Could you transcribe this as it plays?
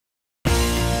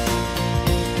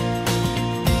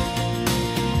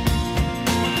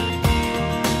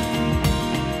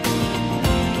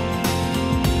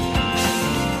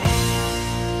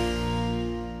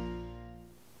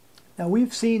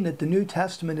we've seen that the New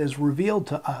Testament has revealed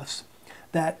to us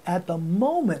that at the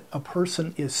moment a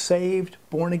person is saved,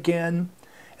 born again,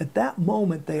 at that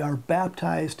moment they are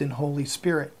baptized in Holy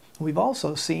Spirit. We've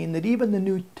also seen that even the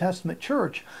New Testament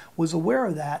church was aware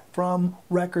of that from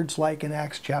records like in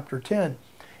Acts chapter 10,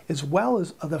 as well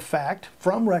as the fact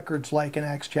from records like in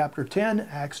Acts chapter 10,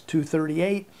 Acts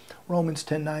 2:38, Romans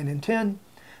 10:9 and 10,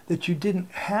 that you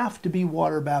didn't have to be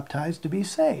water baptized to be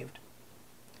saved.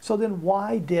 So then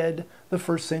why did the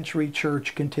first century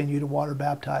church continue to water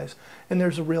baptize? And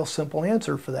there's a real simple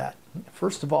answer for that.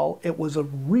 First of all, it was a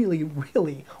really,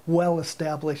 really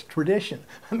well-established tradition.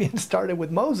 I mean, it started with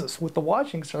Moses, with the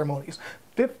washing ceremonies,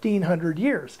 1,500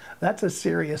 years. That's a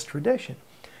serious tradition.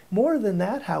 More than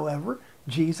that, however,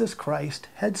 Jesus Christ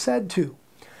had said to.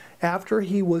 After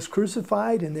he was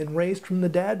crucified and then raised from the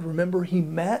dead, remember he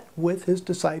met with his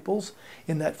disciples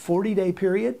in that 40-day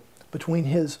period between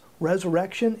his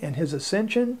resurrection and his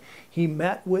ascension. He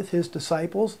met with his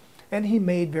disciples and he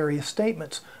made various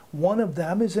statements. One of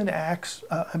them is in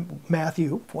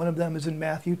Matthew. One of them is in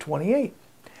Matthew 28.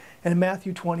 And in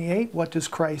Matthew 28, what does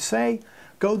Christ say?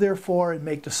 Go therefore and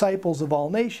make disciples of all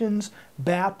nations,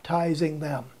 baptizing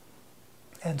them.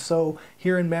 And so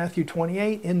here in Matthew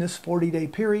 28, in this 40-day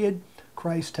period,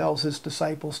 Christ tells his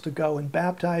disciples to go and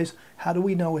baptize. How do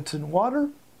we know it's in water?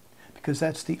 Because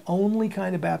that's the only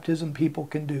kind of baptism people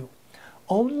can do.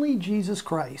 Only Jesus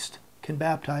Christ can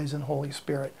baptize in Holy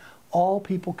Spirit. All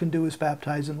people can do is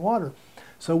baptize in water.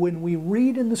 So when we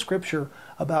read in the scripture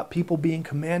about people being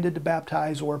commanded to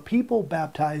baptize or people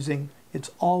baptizing,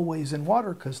 it's always in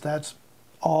water because that's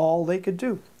all they could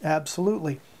do.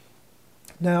 Absolutely.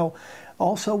 Now,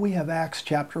 also we have Acts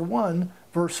chapter 1,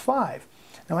 verse 5.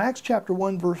 Now, Acts chapter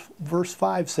 1, verse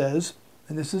 5 says,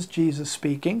 and this is Jesus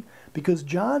speaking, because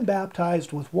John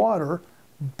baptized with water,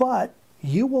 but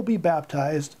you will be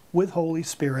baptized with Holy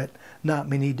Spirit not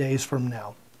many days from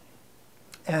now.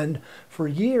 And for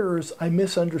years, I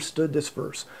misunderstood this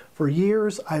verse. For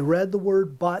years, I read the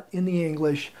word but in the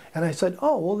English, and I said,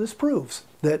 oh, well, this proves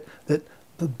that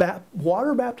the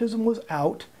water baptism was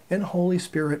out and Holy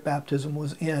Spirit baptism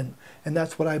was in. And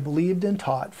that's what I believed and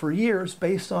taught for years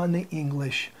based on the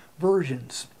English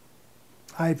versions.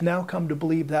 I've now come to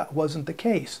believe that wasn't the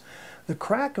case. The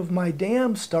crack of my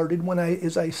dam started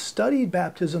as I studied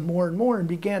baptism more and more and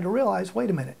began to realize, wait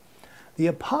a minute, the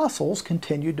apostles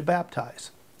continued to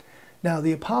baptize. Now,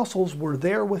 the apostles were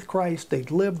there with Christ, they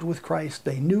lived with Christ,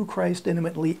 they knew Christ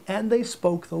intimately, and they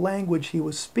spoke the language he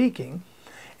was speaking.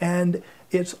 And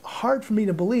it's hard for me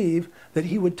to believe that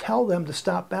he would tell them to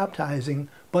stop baptizing,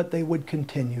 but they would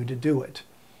continue to do it.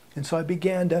 And so I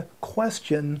began to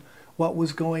question what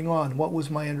was going on, what was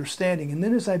my understanding. And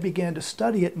then as I began to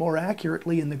study it more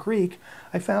accurately in the Greek,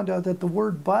 I found out that the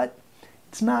word but,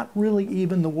 it's not really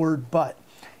even the word but.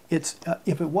 It's,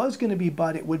 if it was going to be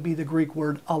but, it would be the Greek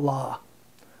word Allah.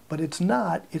 But it's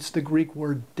not, it's the Greek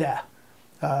word de.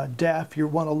 If you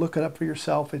want to look it up for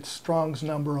yourself, it's Strong's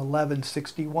number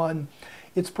 1161.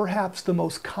 It's perhaps the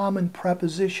most common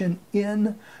preposition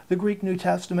in the Greek New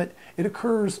Testament. It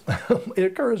occurs, it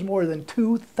occurs more than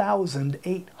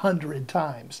 2,800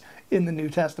 times in the New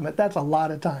Testament. That's a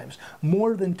lot of times,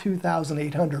 more than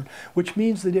 2,800, which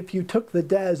means that if you took the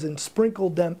des and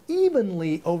sprinkled them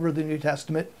evenly over the New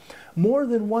Testament, more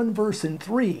than one verse in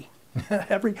three,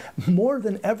 more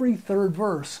than every third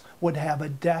verse would have a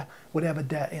de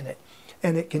in it.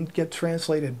 And it can get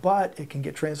translated but, it can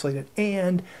get translated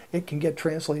and, it can get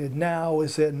translated now,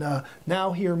 as in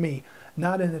now hear me.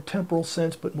 Not in a temporal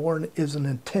sense, but more as an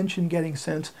intention-getting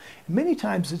sense. And many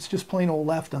times it's just plain old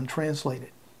left untranslated.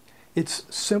 It's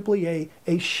simply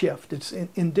a shift. It's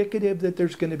indicative that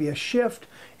there's going to be a shift,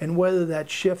 and whether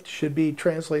that shift should be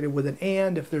translated with an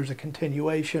and if there's a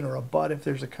continuation, or a but if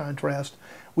there's a contrast,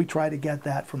 we try to get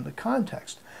that from the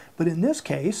context. But in this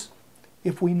case,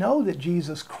 if we know that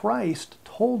Jesus Christ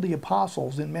told the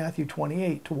apostles in Matthew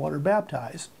 28 to water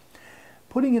baptize,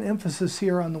 putting an emphasis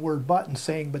here on the word but and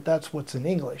saying, but that's what's in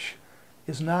English,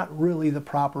 is not really the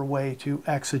proper way to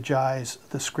exegete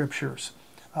the scriptures.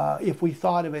 If we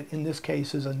thought of it in this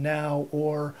case as a now,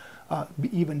 or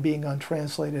even being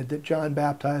untranslated, that John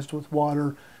baptized with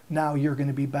water, now you're going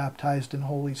to be baptized in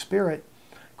Holy Spirit,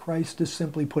 Christ is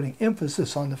simply putting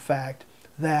emphasis on the fact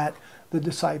that the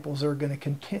disciples are going to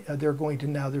continue,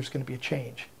 now there's going to be a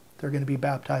change. They're going to be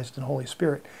baptized in Holy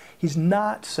Spirit. He's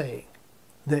not saying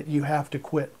that you have to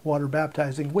quit water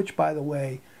baptizing, which, by the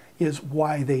way, is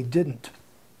why they didn't.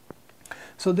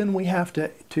 So then we have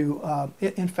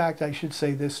in fact, I should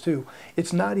say this too.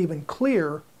 It's not even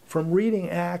clear from reading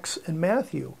Acts and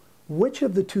Matthew which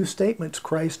of the two statements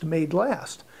Christ made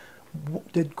last.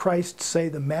 Did Christ say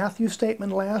the Matthew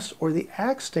statement last or the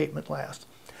Acts statement last?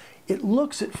 It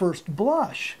looks at first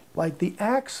blush like the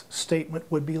Acts statement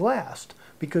would be last,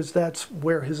 because that's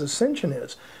where his ascension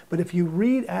is. But if you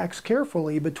read Acts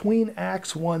carefully, between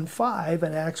Acts 1:5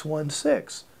 and Acts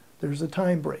 1:6, there's a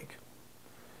time break.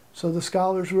 So the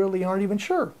scholars really aren't even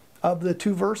sure of the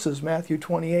two verses, Matthew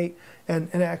 28 and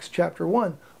Acts chapter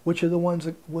 1, which are the ones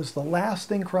that was the last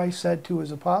thing Christ said to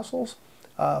his apostles.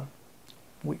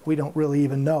 We don't really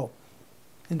even know.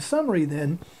 In summary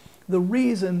then, the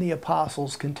reason the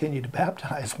apostles continued to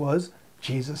baptize was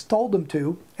Jesus told them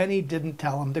to, and he didn't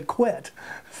tell them to quit.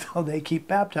 So they keep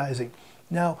baptizing.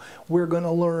 Now, we're going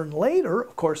to learn later,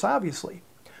 of course, obviously,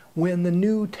 when the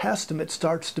New Testament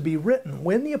starts to be written,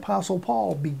 when the Apostle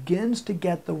Paul begins to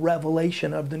get the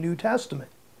revelation of the New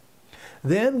Testament.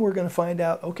 Then we're going to find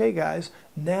out, okay guys,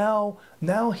 now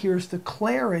here's the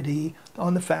clarity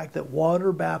on the fact that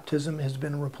water baptism has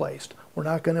been replaced.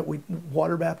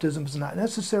 Water baptism is not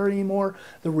necessary anymore.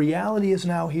 The reality is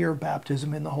now here,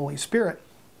 baptism in the Holy Spirit.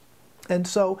 And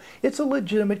so it's a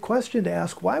legitimate question to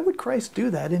ask, why would Christ do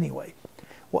that anyway?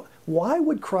 Why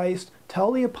would Christ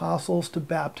tell the apostles to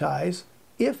baptize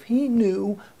if he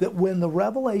knew that when the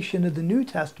revelation of the New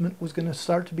Testament was going to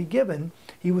start to be given,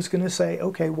 he was going to say,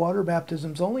 okay, water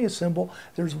baptism is only a symbol.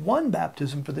 There's one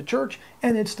baptism for the church,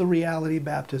 and it's the reality of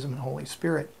baptism in the Holy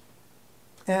Spirit.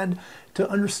 And to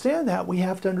understand that, we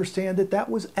have to understand that that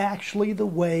was actually the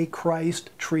way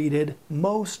Christ treated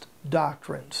most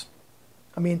doctrines.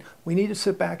 I mean, we need to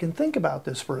sit back and think about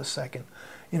this for a second.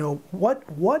 You know,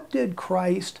 what did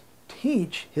Christ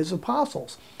teach his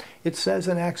apostles? It says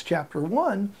in Acts chapter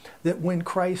 1 that when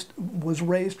Christ was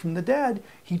raised from the dead,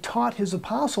 he taught his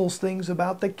apostles things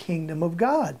about the kingdom of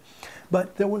God.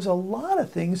 But there was a lot of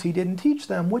things he didn't teach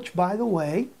them, which, by the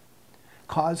way,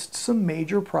 caused some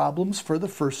major problems for the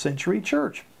first century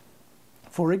church.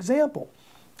 For example,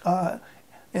 and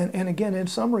again, in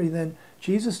summary then,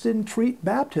 Jesus didn't treat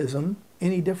baptism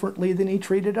any differently than he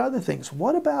treated other things.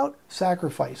 What about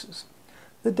sacrifices?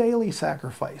 The daily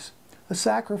sacrifice. The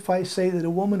sacrifice, say, that a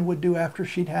woman would do after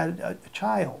she'd had a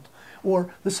child,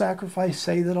 or the sacrifice,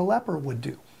 say, that a leper would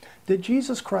do. Did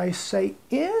Jesus Christ say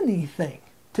anything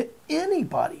to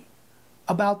anybody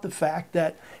about the fact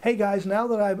that, hey guys, now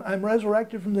that I'm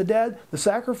resurrected from the dead, the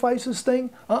sacrifices thing,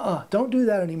 don't do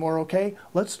that anymore, okay?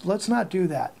 Let's not do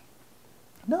that.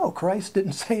 No, Christ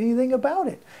didn't say anything about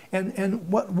it. And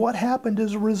what happened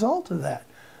as a result of that?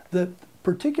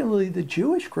 Particularly the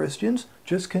Jewish Christians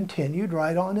just continued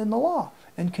right on in the law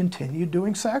and continued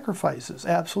doing sacrifices,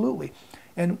 absolutely.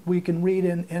 And we can read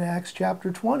in Acts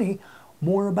chapter 20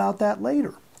 more about that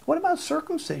later. What about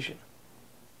circumcision?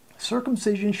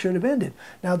 Circumcision should have ended.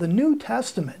 Now the New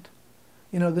Testament,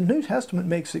 the New Testament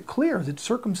makes it clear that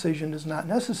circumcision is not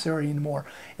necessary anymore.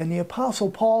 And the Apostle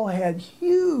Paul had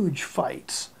huge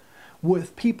fights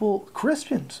with people,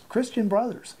 Christian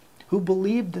brothers, who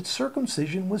believed that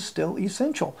circumcision was still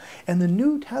essential. And the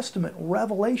New Testament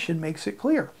revelation makes it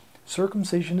clear.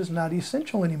 Circumcision is not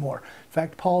essential anymore. In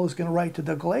fact, Paul is going to write to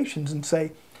the Galatians and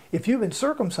say, if you've been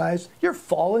circumcised, you're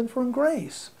fallen from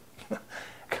grace.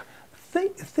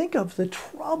 Think of the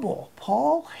trouble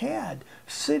Paul had,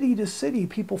 city to city,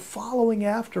 people following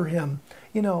after him,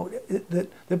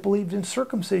 that believed in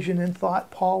circumcision and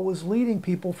thought Paul was leading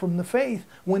people from the faith,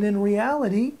 when in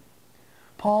reality,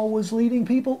 Paul was leading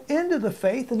people into the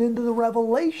faith and into the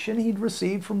revelation he'd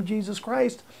received from Jesus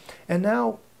Christ. And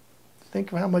now,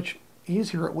 think of how much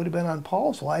easier it would have been on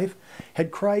Paul's life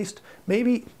had Christ,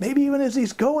 maybe even as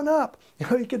he's going up,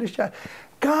 he could have shouted,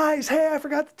 guys, hey, I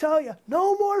forgot to tell you,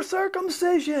 no more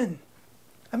circumcision.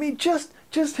 I mean, just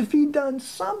if he'd done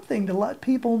something to let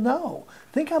people know.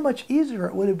 Think how much easier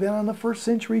it would have been on the first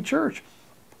century church.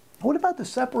 What about the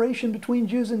separation between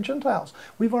Jews and Gentiles?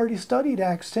 We've already studied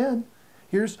Acts 10.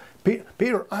 Here's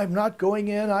Peter, I'm not going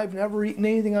in. I've never eaten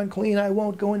anything unclean. I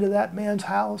won't go into that man's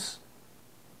house.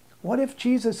 What if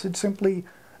Jesus had simply,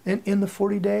 in the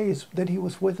 40 days that he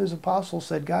was with his apostles,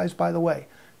 said, guys, by the way,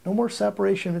 no more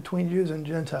separation between Jews and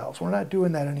Gentiles. We're not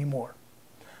doing that anymore.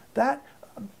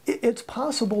 It's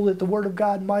possible that the Word of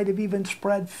God might have even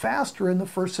spread faster in the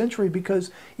first century,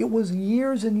 because it was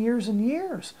years and years and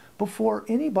years before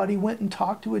anybody went and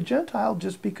talked to a Gentile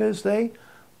just because they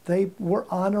were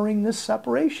honoring this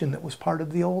separation that was part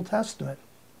of the Old Testament.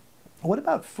 What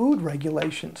about food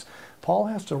regulations? Paul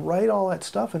has to write all that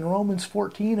stuff in Romans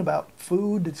 14 about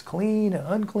food that's clean and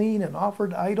unclean and offered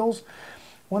to idols.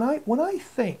 When I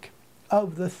think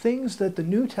of the things that the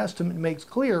New Testament makes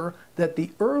clear that the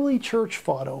early church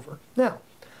fought over. Now,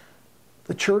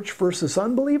 the church versus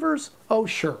unbelievers? Oh,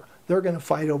 sure. they're going to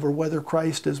fight over whether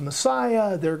Christ is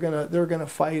Messiah. They're going to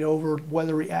fight over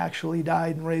whether he actually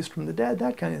died and raised from the dead,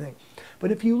 that kind of thing.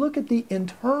 But if you look at the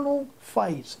internal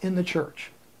fights in the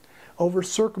church over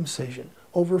circumcision,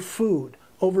 over food,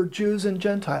 over Jews and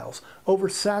Gentiles, over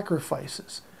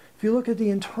sacrifices, if you look at the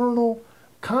internal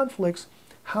conflicts,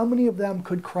 how many of them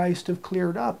could Christ have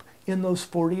cleared up in those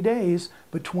 40 days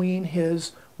between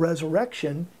his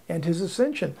resurrection and his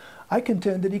ascension? I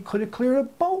contend that he could have cleared a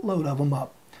boatload of them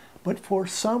up. But for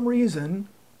some reason,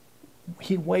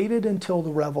 he waited until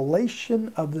the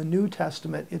revelation of the New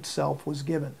Testament itself was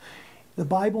given. The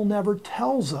Bible never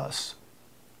tells us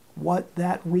what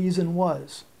that reason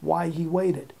was, why he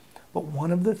waited. But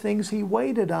one of the things he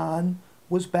waited on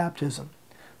was baptism.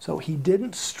 So he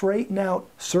didn't straighten out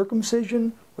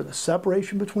circumcision or the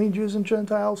separation between Jews and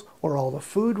Gentiles or all the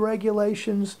food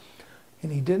regulations.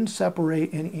 And he didn't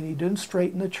separate and he didn't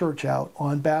straighten the church out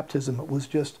on baptism. It was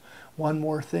just one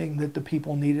more thing that the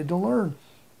people needed to learn.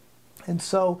 And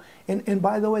so, and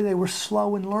by the way, they were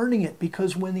slow in learning it,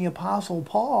 because when the Apostle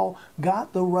Paul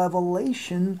got the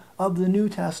revelation of the New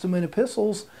Testament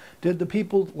epistles, did the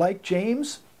people like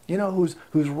James, you know,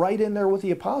 who's right in there with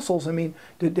the apostles, I mean,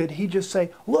 did he just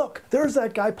say, look, there's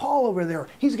that guy Paul over there.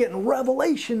 He's getting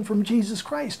revelation from Jesus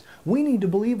Christ. We need to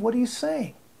believe what he's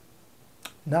saying.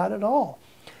 Not at all.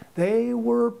 They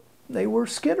were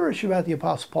skitterish about the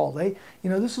Apostle Paul.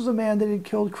 This was a man that had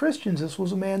killed Christians. This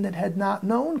was a man that had not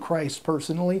known Christ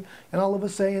personally. And all of a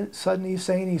sudden he's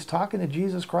saying he's talking to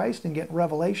Jesus Christ and getting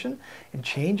revelation and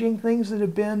changing things that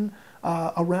have been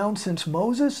around since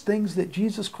Moses, things that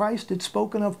Jesus Christ had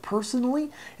spoken of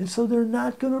personally. And so they're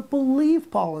not going to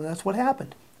believe Paul. And that's what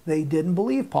happened. They didn't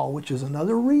believe Paul, which is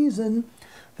another reason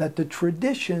that the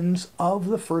traditions of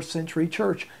the first century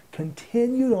church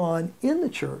continued on in the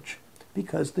church,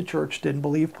 because the church didn't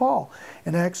believe Paul.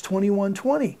 In Acts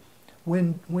 21:20,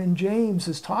 when James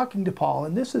is talking to Paul,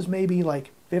 and this is maybe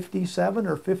like 57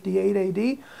 or 58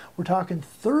 AD, we're talking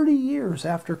 30 years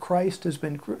after Christ has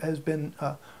been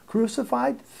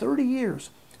crucified, 30 years.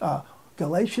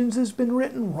 Galatians has been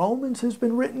written, Romans has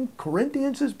been written,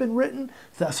 Corinthians has been written,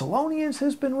 Thessalonians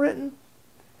has been written.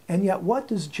 And yet what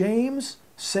does James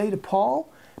say to Paul?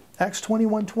 Acts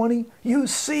 21:20, you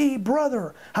see,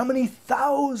 brother, how many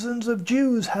thousands of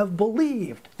Jews have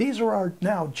believed. These are our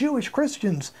now Jewish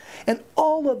Christians, and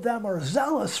all of them are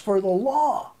zealous for the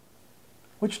law,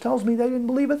 which tells me they didn't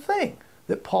believe a thing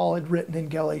that Paul had written in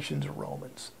Galatians or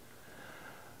Romans.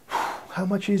 How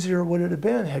much easier would it have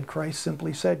been had Christ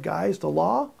simply said, guys, the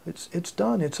law, it's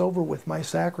done, it's over with. My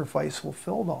sacrifice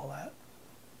fulfilled all that.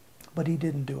 But he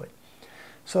didn't do it.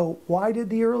 So why did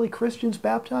the early Christians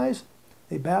baptize?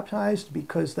 They baptized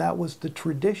because that was the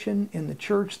tradition in the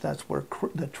church. That's where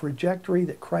the trajectory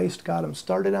that Christ got them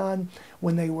started on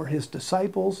when they were his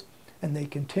disciples. And they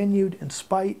continued in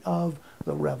spite of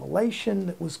the revelation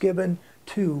that was given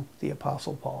to the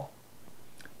Apostle Paul.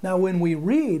 Now, when we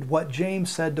read what James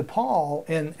said to Paul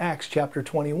in Acts chapter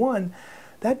 21,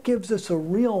 that gives us a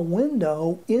real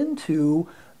window into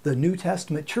the New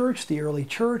Testament church, the early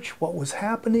church, what was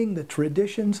happening, the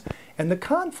traditions, and the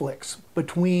conflicts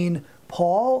between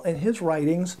Paul and his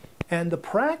writings and the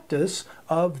practice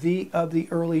of the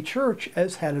early church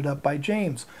as headed up by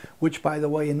James, which, by the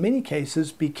way, in many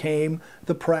cases became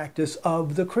the practice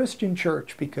of the Christian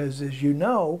church, because, as you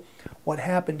know, what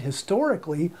happened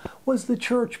historically was the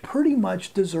church pretty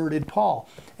much deserted Paul.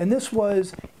 And this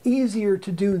was easier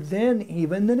to do then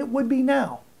even than it would be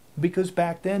now, because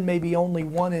back then maybe only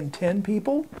 1 in 10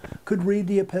 people could read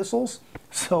the epistles.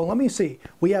 So let me see.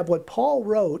 We have what Paul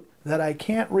wrote that I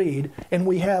can't read, and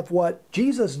we have what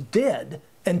Jesus did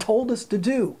and told us to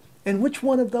do. And which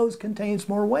one of those contains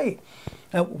more weight?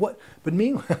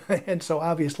 And so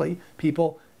obviously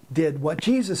people did what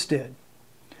Jesus did.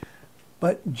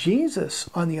 But Jesus,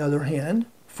 on the other hand,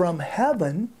 from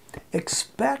heaven,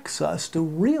 expects us to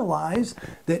realize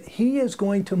that he is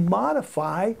going to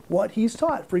modify what he's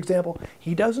taught. For example,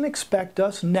 he doesn't expect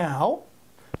us now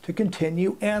to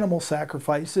continue animal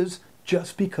sacrifices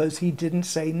just because he didn't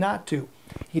say not to.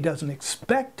 He doesn't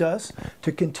expect us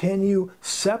to continue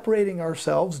separating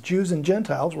ourselves, Jews and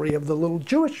Gentiles, where you have the little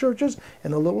Jewish churches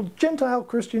and the little Gentile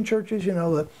Christian churches, you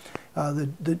know,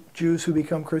 the Jews who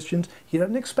become Christians. He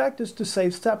doesn't expect us to stay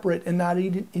separate and not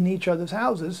eat in each other's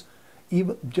houses,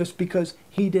 even just because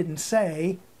he didn't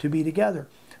say to be together.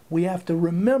 We have to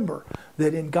remember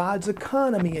that in God's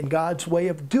economy, in God's way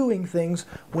of doing things,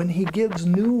 when he gives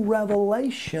new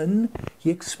revelation, he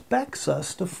expects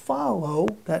us to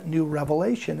follow that new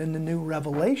revelation. And the new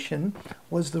revelation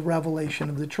was the revelation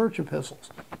of the church epistles.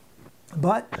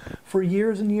 But for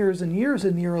years and years and years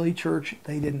in the early church,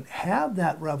 they didn't have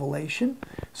that revelation.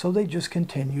 So they just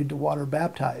continued to water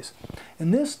baptize.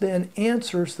 And this then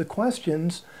answers the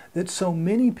questions that so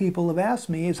many people have asked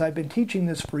me as I've been teaching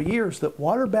this for years, that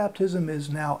water baptism is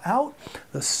now out.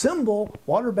 The symbol,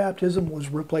 water baptism, was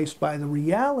replaced by the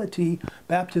reality,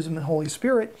 baptism in Holy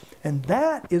Spirit. And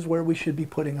that is where we should be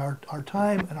putting our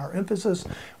time and our emphasis.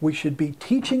 We should be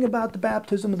teaching about the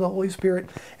baptism of the Holy Spirit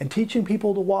and teaching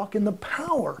people to walk in the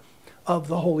power of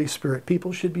the Holy Spirit.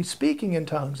 People should be speaking in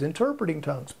tongues, interpreting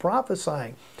tongues,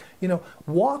 prophesying,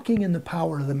 walking in the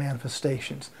power of the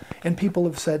manifestations. And people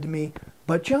have said to me,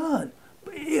 but John,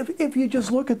 if you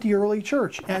just look at the early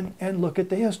church and look at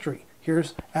the history,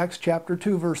 here's Acts chapter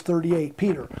 2, verse 38,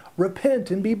 Peter, repent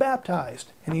and be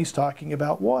baptized. And he's talking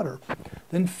about water.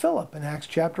 Then Philip in Acts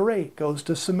chapter 8 goes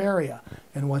to Samaria.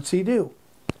 And what's he do?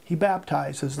 He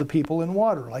baptizes the people in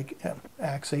water, like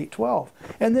Acts 8:12.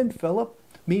 And then Philip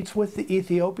meets with the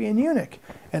Ethiopian eunuch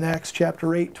in Acts chapter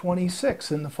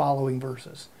 8:26 in the following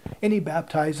verses. And he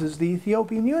baptizes the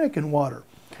Ethiopian eunuch in water.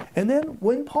 And then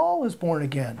when Paul is born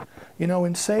again,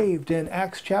 and saved in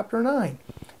Acts chapter 9,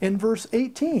 in verse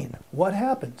 18, what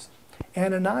happens?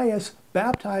 Ananias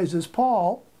baptizes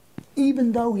Paul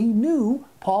even though he knew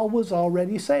Paul was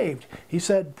already saved. He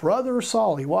said, Brother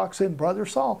Saul. He walks in, Brother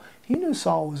Saul. He knew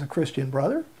Saul was a Christian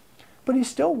brother, but he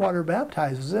still water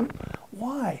baptizes him.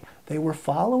 Why? They were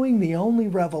following the only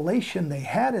revelation they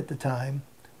had at the time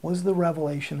was the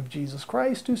revelation of Jesus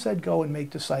Christ, who said, go and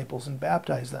make disciples and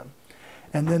baptize them.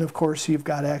 And then, of course, you've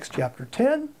got Acts chapter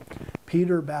 10.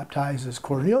 Peter baptizes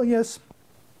Cornelius.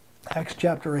 Acts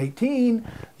chapter 18,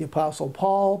 the Apostle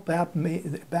Paul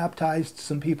baptized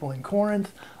some people in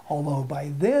Corinth, although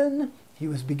by then he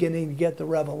was beginning to get the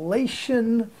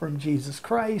revelation from Jesus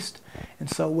Christ.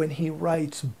 And so when he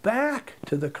writes back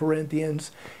to the Corinthians,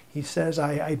 he says,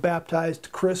 I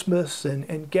baptized Crispus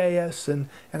and Gaius, and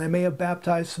I may have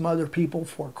baptized some other people,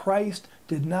 for Christ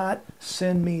did not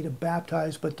send me to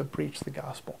baptize, but to preach the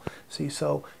gospel. See,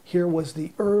 so here was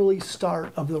the early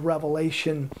start of the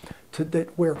revelation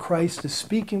where Christ is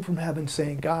speaking from heaven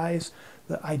saying, guys,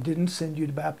 that I didn't send you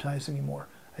to baptize anymore.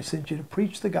 I sent you to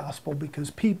preach the gospel because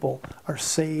people are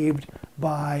saved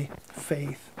by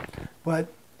faith. But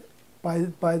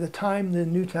by the time the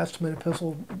New Testament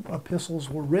epistles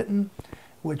were written,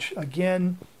 which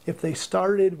again, if they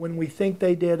started when we think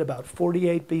they did, about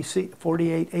 48 BC,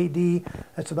 48 AD,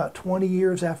 that's about 20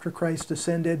 years after Christ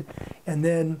ascended, and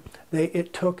then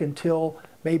it took until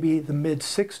maybe the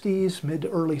mid-60s, mid to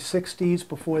early 60s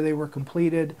before they were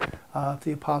completed.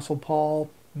 The Apostle Paul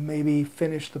maybe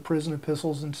finished the prison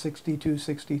epistles in 62,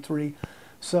 63.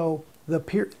 So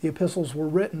the epistles were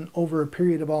written over a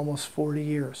period of almost 40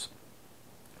 years.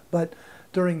 But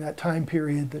during that time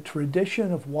period, the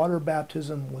tradition of water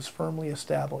baptism was firmly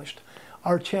established.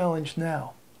 Our challenge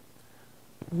now,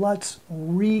 let's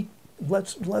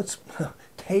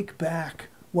take back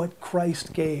what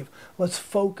Christ gave. Let's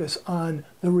focus on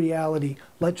the reality.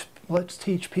 Let's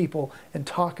teach people and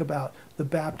talk about the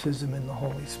baptism in the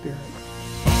Holy Spirit.